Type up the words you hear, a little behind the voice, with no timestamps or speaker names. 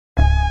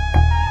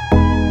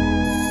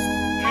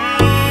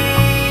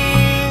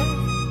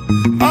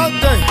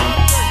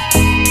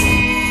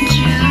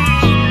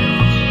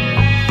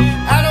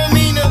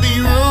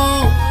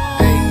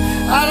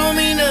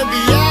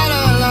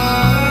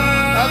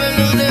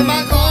losing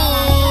my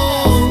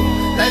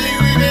cool. Lately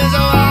we been so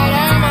out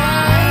of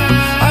mind.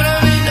 I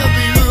don't mean to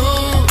be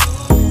rude.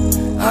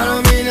 I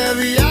don't mean to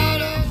be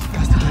out of.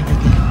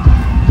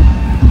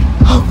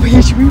 Oh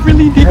bitch, we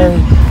really did it.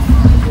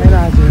 Hey,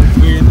 Roger.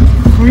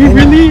 We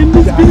really in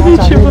this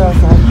bitch.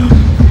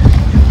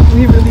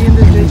 We really in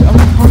this bitch. Oh,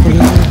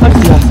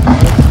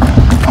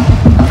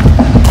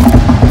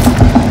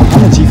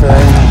 I'm a G for that.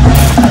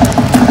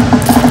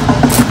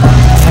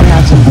 I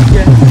got you.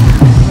 yeah.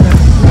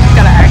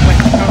 Gotta act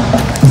like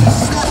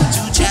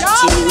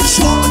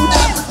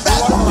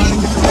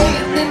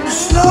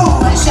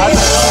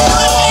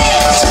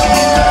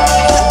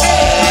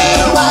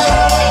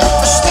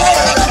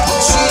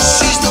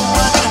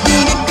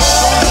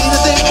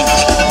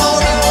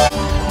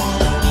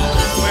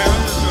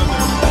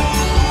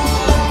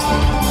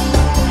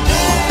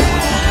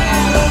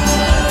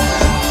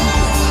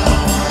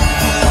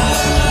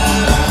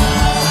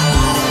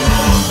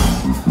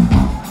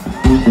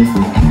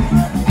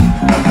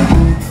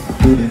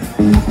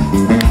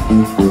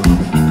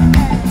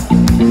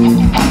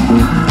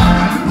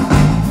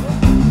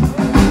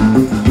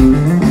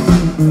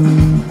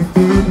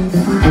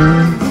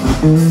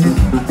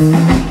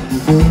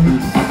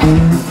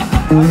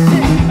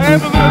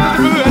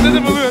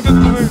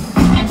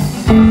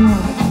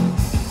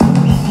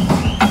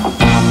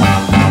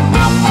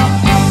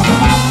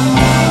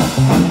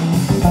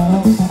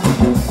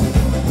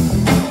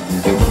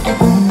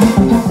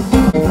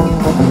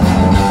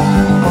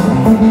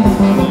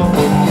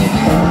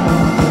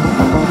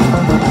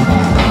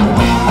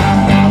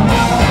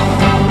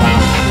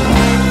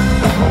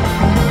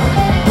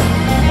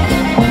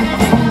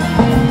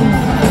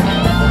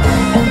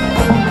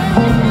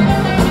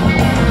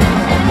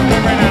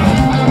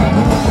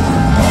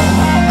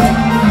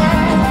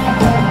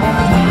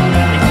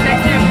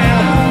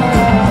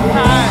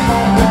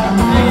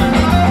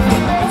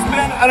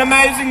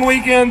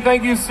weekend.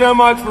 Thank you so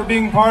much for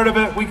being part of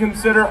it. We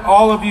consider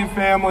all of you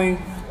family.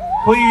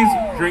 Please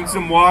drink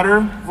some water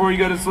before you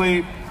go to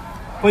sleep.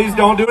 Please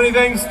don't do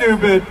anything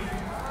stupid.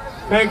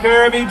 Take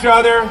care of each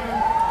other.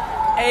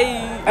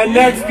 And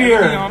next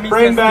year,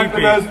 bring back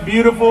the most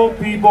beautiful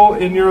people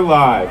in your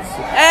lives.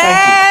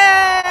 Thank you.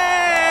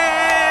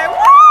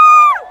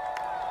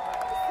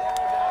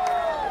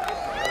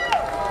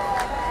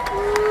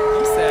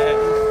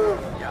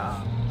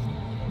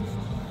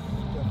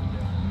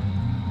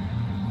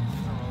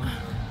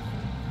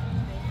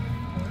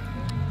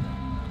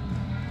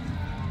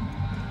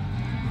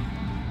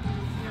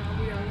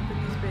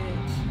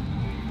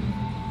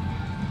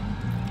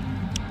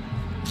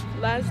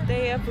 Last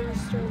day of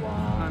Rooster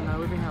Walk. I know,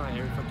 we've been here like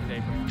every fucking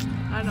day, bro.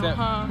 I know,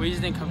 huh? We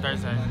just didn't come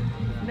Thursday.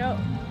 No.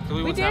 So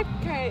we did.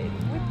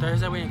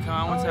 Thursday we didn't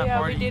come. I went to that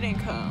party. We didn't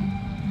come.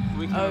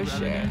 We oh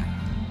shit.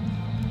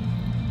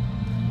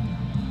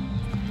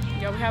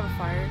 Yeah, we have a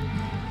fire.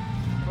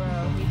 Bro,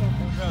 we got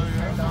the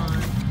turned on.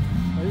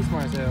 Oh, you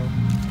smart as hell.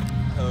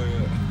 Hell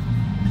yeah.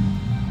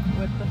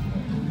 What the?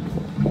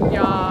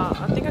 Yeah,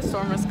 I think a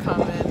storm is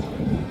coming.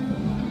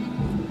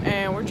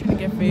 And we're trying to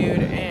get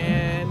food,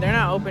 and they're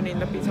not opening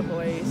the pizza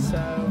place, so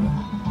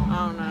I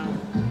don't know.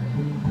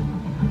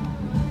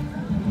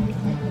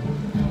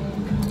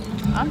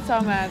 I'm so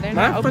mad. They're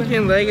not opening. My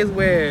fucking leg is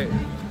wet.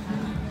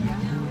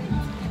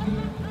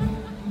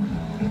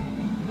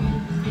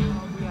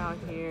 We out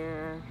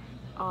here.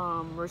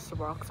 Rooster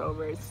Walk's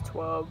over. It's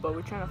 12, but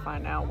we're trying to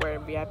find out where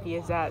VIP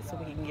is at so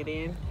we can get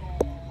in.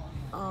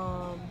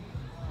 Yeah,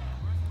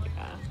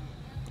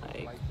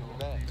 like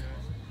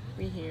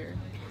we here.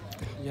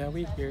 Yeah,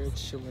 we here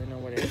chilling or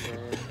whatever.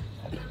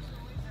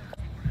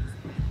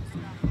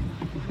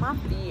 My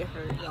feet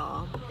hurt,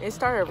 y'all. It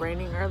started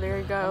raining earlier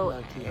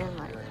ago, and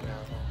like,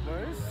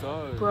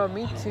 bro,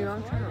 me too.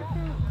 I'm trying to.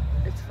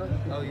 It's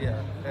fucking. Oh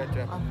yeah,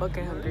 I'm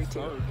fucking hungry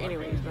too.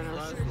 Anyways, but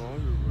I'm sure.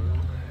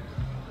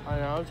 I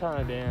know. I'm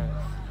trying to dance.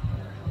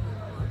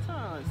 I'm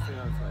trying to stay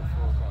outside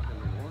 4 o'clock in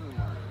the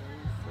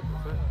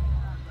morning.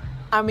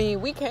 I mean,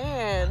 we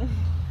can.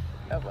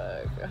 Oh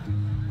fuck.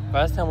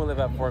 Last time we lived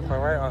at 4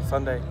 o'clock, right? On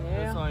Sunday. Yeah.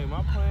 That's like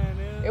my plan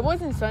is. It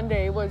wasn't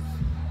Sunday. It was.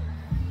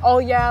 Oh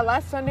yeah,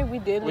 last Sunday we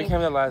did. We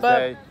came the last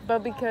day.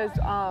 But because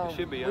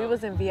we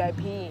was in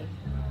VIP.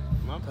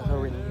 My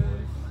plan is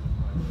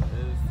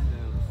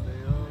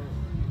stay up.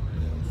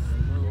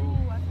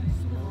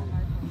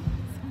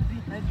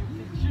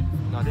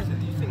 No, you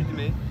sent it to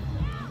me.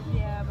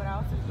 Yeah, but I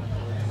also.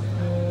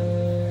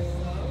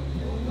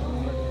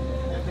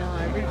 No,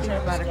 everything's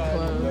about to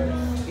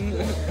close.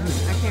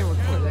 I can't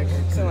record that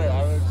good. Sound like I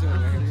was doing it.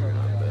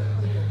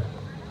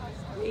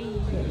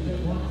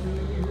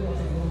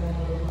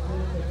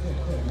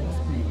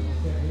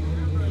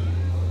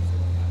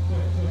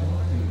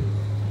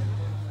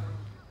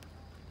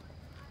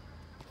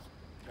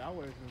 I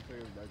wasn't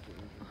saying back to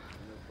interest,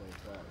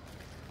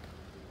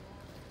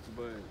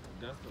 but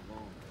that's the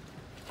wrong.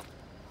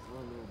 I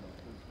don't know about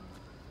this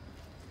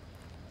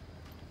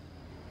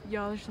one.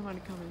 Y'all, there's somebody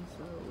coming,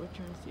 so we're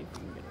trying to see if we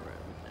can get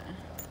around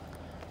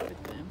with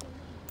them.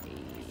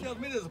 Tells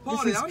me there's a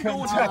party. This is I'm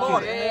going to the Kentucky.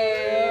 party.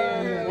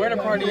 Where the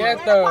party at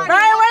though? Right,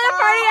 where the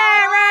party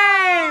at, right?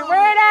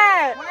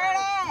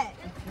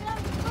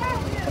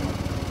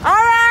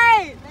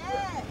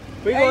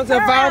 We going to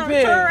the fire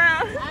pit. Turn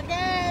around. I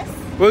guess.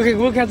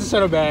 We'll catch the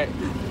shuttle back.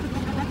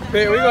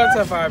 We going to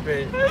the fire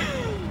pit.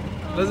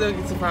 Let's go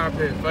get to the fire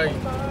pit. Fuck it.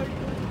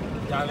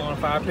 Y'all going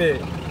to fire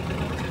pit?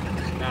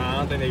 Nah, I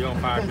don't think they going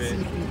to fire pit.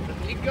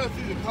 You can go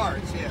through the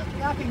carts, yeah.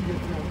 Y'all can get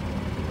through.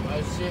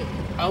 Oh shit.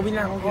 Oh, we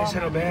not gonna get a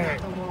shuttle back.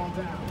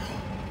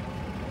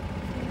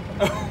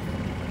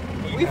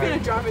 We finna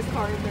drive his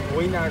car in there.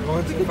 We not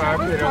going to the fire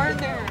Drive pit. his car in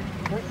there.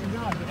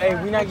 Hey,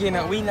 we not getting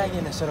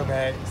a shuttle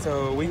back,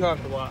 so we gonna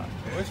have to walk.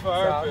 Which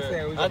fire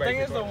pit? I think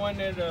it's the one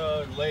near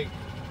the lake.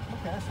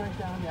 Okay, that's right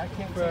down there. I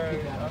can't Bro, take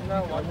you down. I'm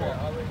not walking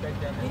all the way back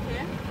down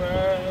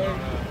there.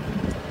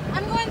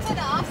 I'm going to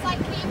the off-site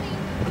camping.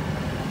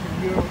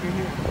 You're over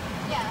here.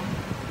 Yeah.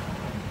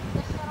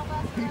 The shuttle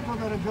bus. People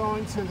that are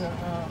going to the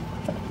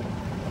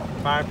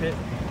Fire pit.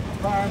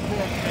 fire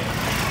pit,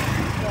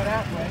 go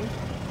that way.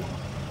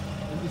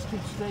 And just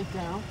keep straight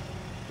down.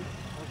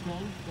 Okay,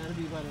 gotta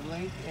be by the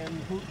lake. And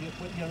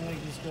what young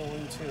lady's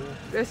going to?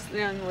 This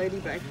young lady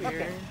back here.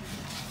 Okay.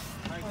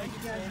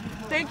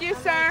 Thank you,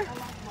 sir.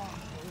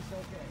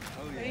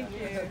 Thank you.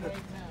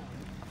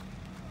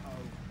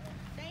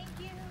 Thank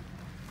you.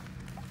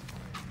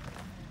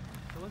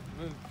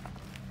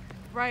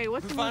 Right,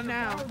 what's the move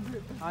now?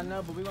 I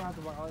know, but we gonna have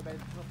to walk all the way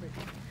back to the pit.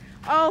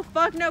 Oh,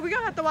 fuck no, we're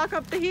gonna have to walk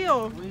up the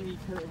hill. We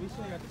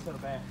still got to shuttle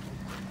back.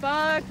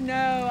 Fuck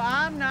no,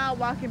 I'm not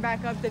walking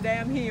back up the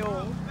damn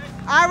hill.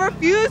 I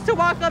refuse to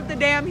walk up the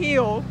damn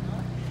hill.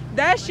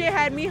 That shit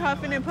had me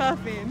huffing and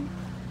puffing.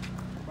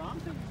 Bro, I'm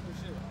taking some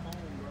shit home,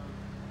 bro.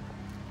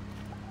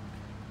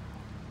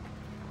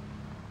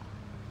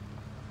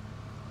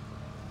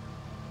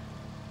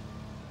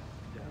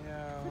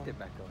 Put it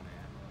back on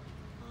there.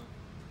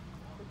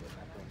 Put it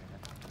back on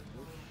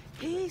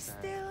there. He's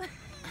still.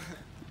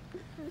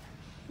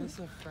 It's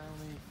a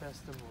family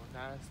festival.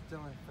 Nah, it's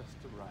still a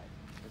festival. Right.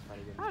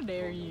 How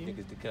dare you?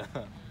 Niggas to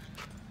come.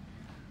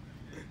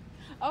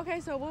 Okay,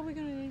 so what are we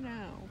gonna do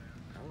now?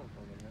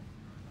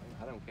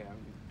 I don't care.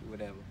 I'm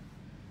whatever.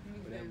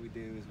 Whatever we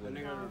do is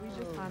whatever. We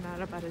just found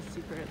out about a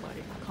secret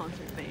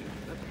concert thing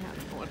that they have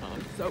going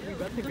on, so we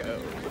about to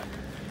go.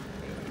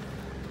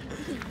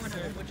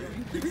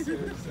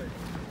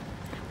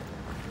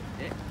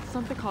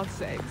 Something called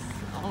sex.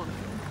 I don't know.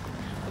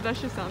 But that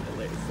shit sounds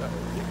lit, so.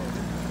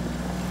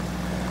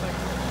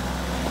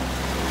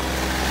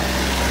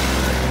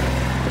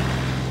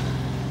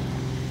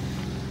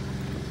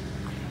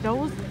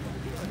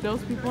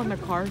 Those people in the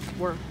cars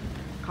were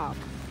cops.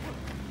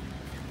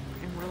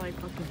 And we're like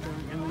fucking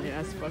drunk and lit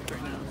as fuck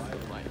right now. So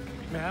like,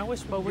 Man, I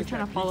wish but we're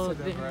trying to follow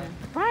them.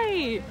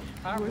 Right!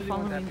 We're really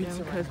want that following them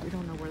pizza because right we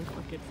don't know where the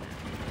fuck it's at.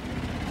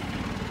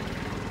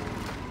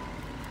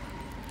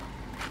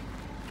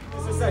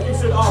 This is that you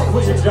should all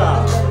quit your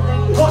job.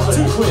 1,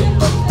 2, quit.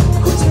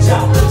 Quit your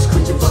job, bitch.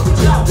 Quit your fucking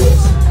job,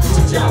 bitch. Quit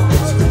your job,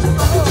 bitch. Quit your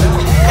fucking job.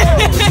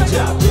 Quit your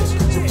job, bitch.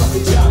 Quit your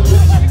fucking job,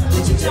 bitch.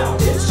 Quit your job,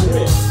 bitch.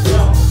 Quit,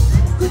 yo.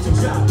 Quit your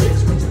job, bitch.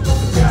 Quit your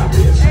fucking job,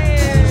 bitch. Quit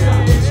your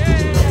job, bitch.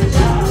 Quit your fucking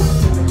job.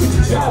 Quit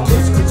your job,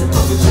 bitch. Quit your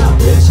fucking job,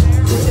 bitch.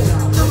 Quit it.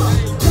 Come on,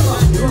 come on.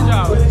 You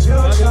wanna quit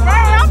your job?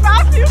 Right, I'm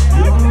about to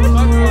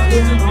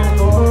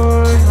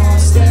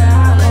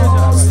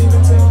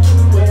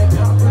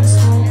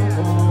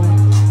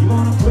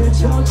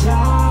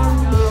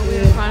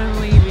We're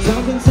finally leaving. We were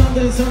down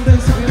there listening to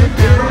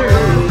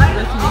the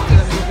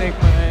music,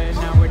 but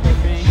now we're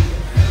dipping.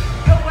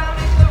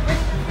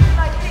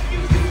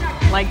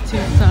 Like to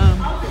some.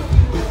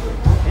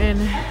 And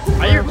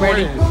we're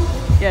ready.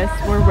 Yes,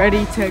 we're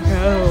ready to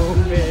go,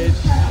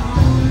 bitch.